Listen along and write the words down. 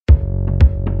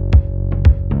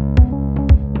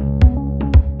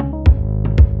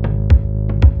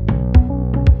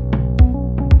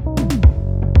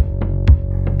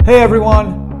Hey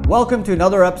everyone, welcome to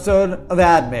another episode of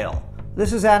AdMail.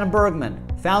 This is Adam Bergman,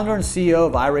 founder and CEO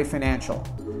of IRA Financial.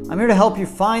 I'm here to help you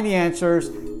find the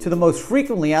answers to the most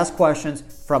frequently asked questions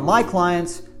from my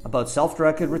clients about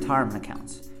self-directed retirement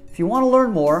accounts. If you want to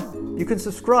learn more, you can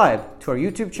subscribe to our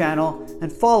YouTube channel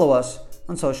and follow us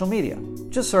on social media.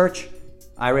 Just search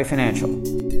IRA Financial.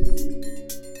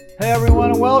 Hey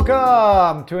everyone, and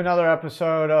welcome to another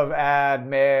episode of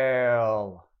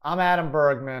AdMail. I'm Adam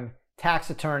Bergman,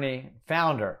 tax attorney,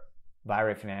 founder of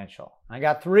IRA Financial. I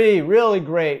got three really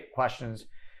great questions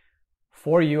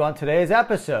for you on today's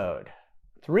episode.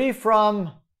 Three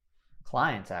from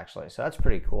clients, actually, so that's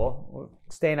pretty cool. We're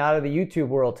staying out of the YouTube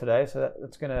world today, so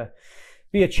that's going to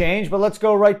be a change, but let's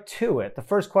go right to it. The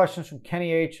first question is from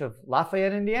Kenny H. of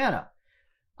Lafayette, Indiana.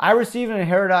 I received an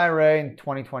inherited IRA in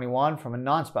 2021 from a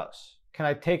non-spouse. Can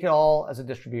I take it all as a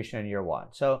distribution in year one?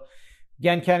 So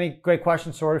again, Kenny, great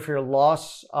question. Sorry for your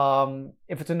loss.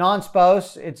 If it's a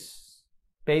non-spouse, it's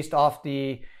based off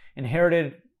the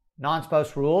inherited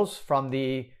non-spouse rules from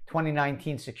the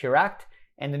 2019 Secure Act.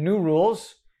 And the new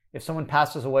rules, if someone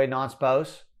passes away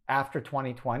non-spouse after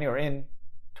 2020 or in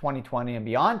 2020 and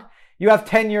beyond, you have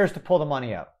 10 years to pull the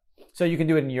money out. So you can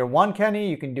do it in year one,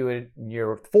 Kenny. You can do it in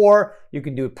year 4. You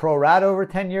can do it pro rata over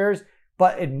 10 years.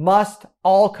 But it must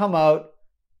all come out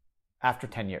after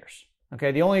 10 years.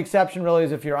 Okay, the only exception really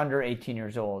is if you're under 18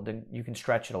 years old, then you can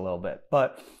stretch it a little bit.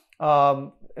 But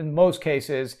in most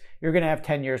cases, you're going to have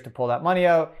 10 years to pull that money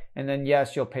out. And then,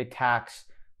 yes, you'll pay tax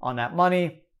on that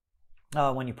money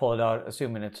when you pull it out,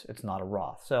 assuming it's not a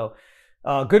Roth. So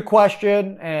good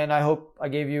question, and I hope I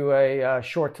gave you a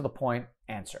short to the point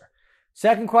answer.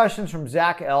 Second question is from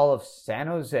Zach L. of San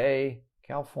Jose,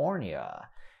 California.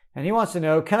 And he wants to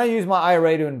know, can I use my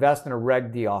IRA to invest in a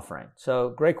Reg D offering?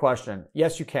 So great question.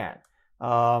 Yes, you can.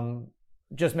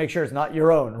 Just make sure it's not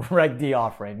your own Reg D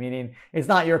offering, meaning it's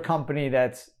not your company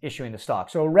that's issuing the stock.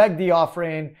 So a Reg D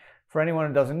offering, for anyone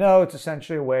who doesn't know, it's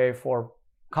essentially a way for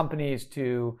companies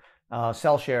to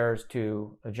sell shares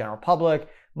to the general public.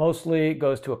 Mostly it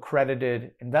goes to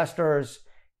accredited investors,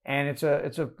 and it's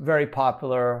a very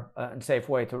popular and safe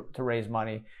way to raise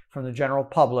money from the general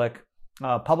public.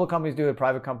 Public companies do it,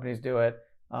 private companies do it,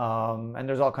 and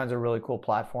there's all kinds of really cool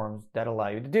platforms that allow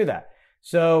you to do that.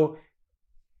 So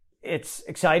it's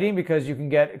exciting because you can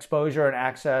get exposure and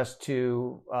access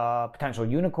to potential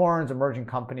unicorns, emerging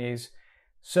companies.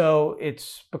 So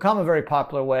it's become a very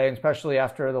popular way, especially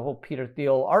after the whole Peter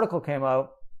Thiel article came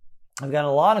out. I've gotten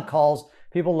a lot of calls,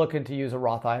 people looking to use a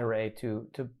Roth IRA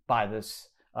to buy this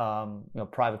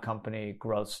private company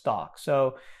growth stock.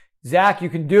 So Zach, you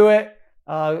can do it.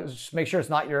 Just make sure it's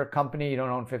not your company. You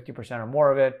don't own 50% or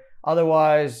more of it.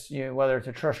 Otherwise, whether it's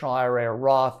a traditional IRA or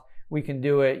Roth, we can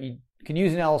do it. You can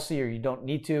use an LLC or you don't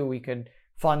need to. We can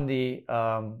fund the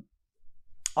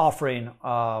offering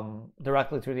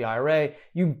directly through the IRA.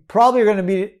 You probably are going to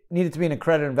need it to be an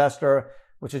accredited investor,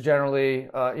 which is generally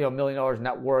 $1 million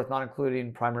net worth, not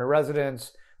including primary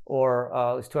residence, or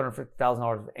at least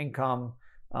 $250,000 of income.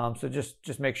 So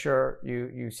just make sure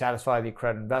you satisfy the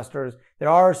accredited investors. There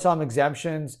are some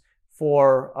exemptions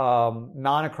for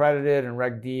non-accredited and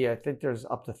Reg D. I think there's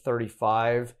up to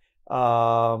 35.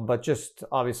 But just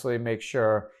obviously make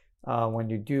sure when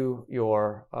you do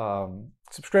your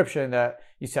subscription that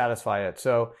you satisfy it.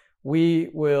 So we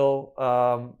will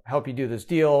help you do this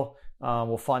deal.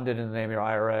 We'll fund it in the name of your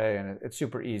IRA, and it's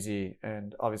super easy.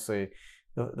 And obviously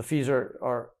the fees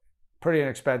are pretty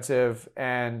inexpensive.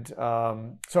 And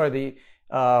the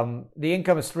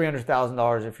income is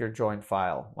 $300,000 if you're joint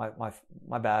file.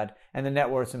 My bad. And the net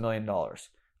worth is $1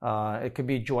 million. It could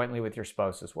be jointly with your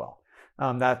spouse as well.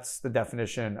 That's the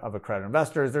definition of accredited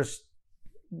investors. There's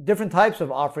different types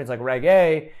of offerings like Reg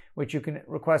A, which you can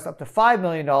request up to $5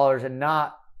 million and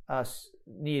not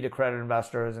need accredited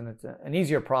investors. And it's an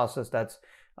easier process that's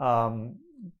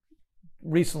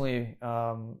recently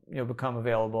become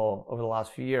available over the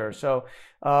last few years. So,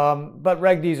 but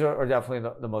Reg Ds are definitely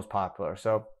the most popular.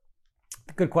 So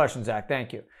good question, Zach.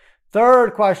 Thank you.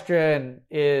 Third question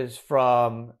is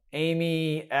from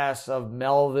Amy S. of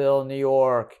Melville, New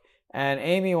York. And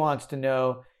Amy wants to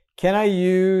know, can I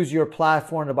use your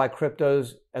platform to buy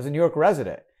cryptos as a New York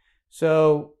resident?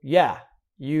 So yeah,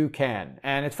 you can.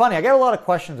 And it's funny, I get a lot of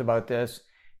questions about this.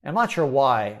 And I'm not sure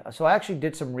why. So I actually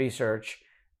did some research.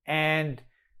 And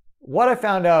what I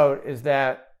found out is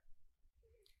that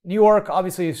New York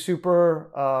obviously is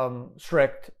super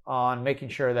strict on making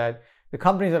sure that the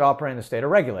companies that operate in the state are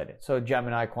regulated. So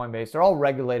Gemini, Coinbase, they're all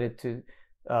regulated to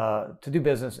do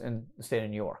business in the state of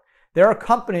New York. There are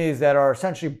companies that are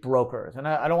essentially brokers, and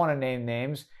I don't want to name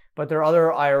names, but there are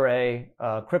other IRA,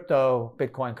 crypto,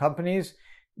 Bitcoin companies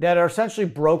that are essentially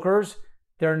brokers.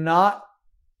 They're not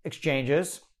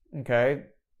exchanges, okay?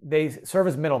 They serve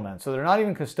as middlemen. So they're not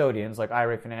even custodians like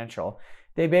IRA Financial.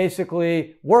 They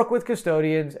basically work with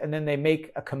custodians and then they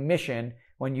make a commission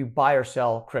when you buy or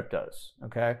sell cryptos,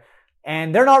 okay?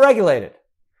 And they're not regulated.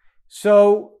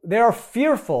 So they are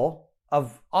fearful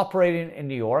of operating in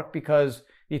New York because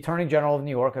the Attorney General of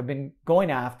New York have been going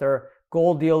after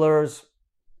gold dealers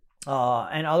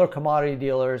and other commodity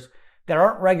dealers that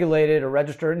aren't regulated or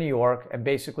registered in New York, and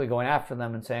basically going after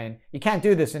them and saying, you can't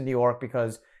do this in New York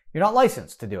because you're not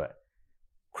licensed to do it.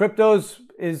 Cryptos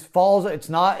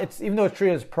even though it's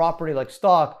treated as property like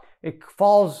stock, it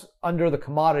falls under the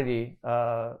commodity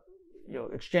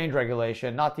exchange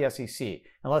regulation, not the SEC.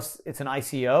 Unless it's an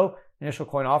ICO, initial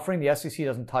coin offering, the SEC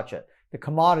doesn't touch it. The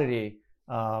commodity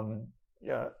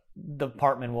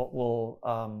department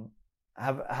will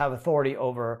have authority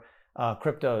over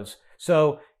cryptos.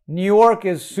 So New York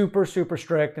is super, super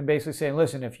strict and basically saying,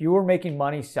 listen, if you were making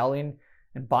money selling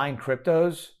and buying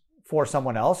cryptos for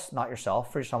someone else, not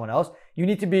yourself, for someone else, you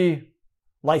need to be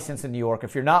licensed in New York.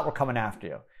 If you're not, we're coming after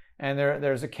you. And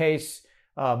there's a case,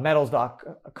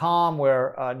 metals.com,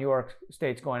 where New York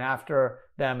State's going after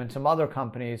them and some other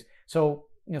companies. So,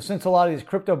 since a lot of these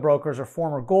crypto brokers are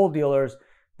former gold dealers,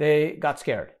 they got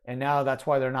scared. And now that's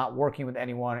why they're not working with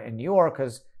anyone in New York,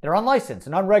 because they're unlicensed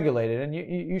and unregulated. And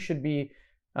you should be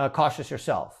cautious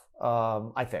yourself,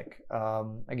 I think.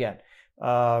 Again,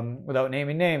 without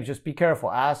naming names, just be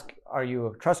careful. Ask, are you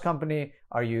a trust company?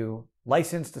 Are you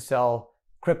licensed to sell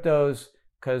cryptos?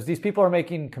 Because these people are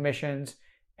making commissions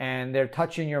and they're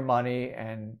touching your money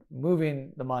and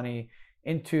moving the money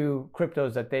into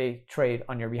cryptos that they trade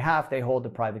on your behalf. They hold the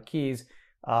private keys.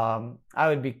 I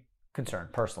would be concerned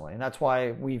personally. And that's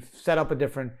why we've set up a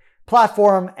different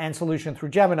platform and solution through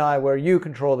Gemini, where you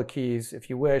control the keys if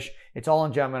you wish. It's all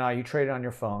in Gemini. You trade it on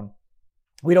your phone.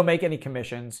 We don't make any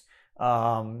commissions.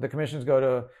 The commissions go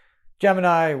to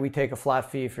Gemini. We take a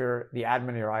flat fee for the admin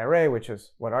of your IRA, which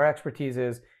is what our expertise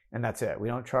is. And that's it. We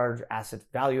don't charge asset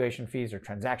valuation fees or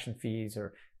transaction fees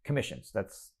or commissions.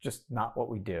 That's just not what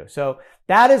we do. So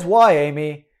that is why,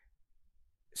 Amy,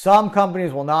 some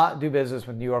companies will not do business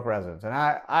with New York residents. And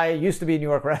I used to be a New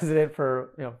York resident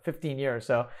for 15 years.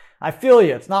 So I feel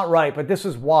you. It's not right. But this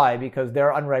is why, because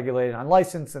they're unregulated,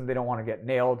 unlicensed, and they don't want to get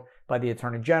nailed by the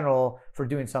Attorney General for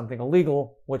doing something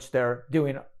illegal, which they're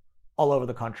doing all over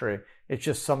the country. It's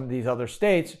just some of these other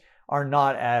states are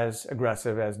not as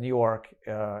aggressive as New York,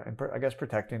 and I guess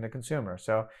protecting the consumer.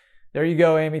 So there you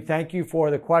go, Amy. Thank you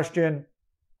for the question.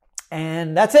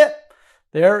 And that's it.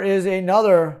 There is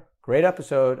another great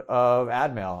episode of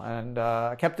AdMail. And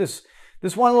I kept this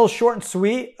one a little short and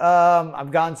sweet.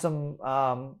 I've gotten some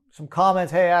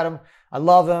comments. Hey, Adam, I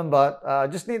love him,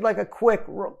 but just need like a quick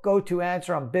go-to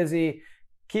answer. I'm busy.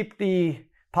 Keep the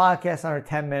podcast under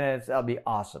 10 minutes. That'll be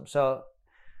awesome. So,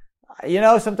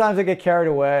 sometimes I get carried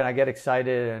away and I get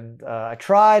excited, and I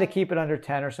try to keep it under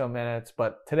 10 or so minutes,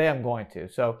 but today I'm going to.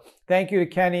 So thank you to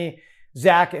Kenny,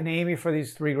 Zach, and Amy for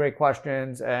these 3 great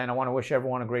questions. And I want to wish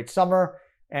everyone a great summer,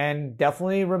 and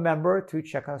definitely remember to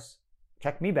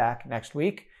check me back next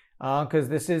week, because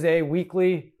this is a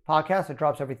weekly podcast that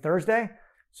drops every Thursday.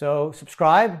 So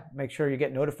subscribe, make sure you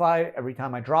get notified every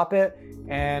time I drop it.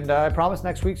 And I promise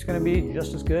next week's going to be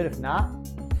just as good, if not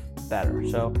better.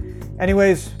 So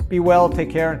anyways, be well, take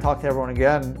care, and talk to everyone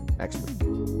again next week.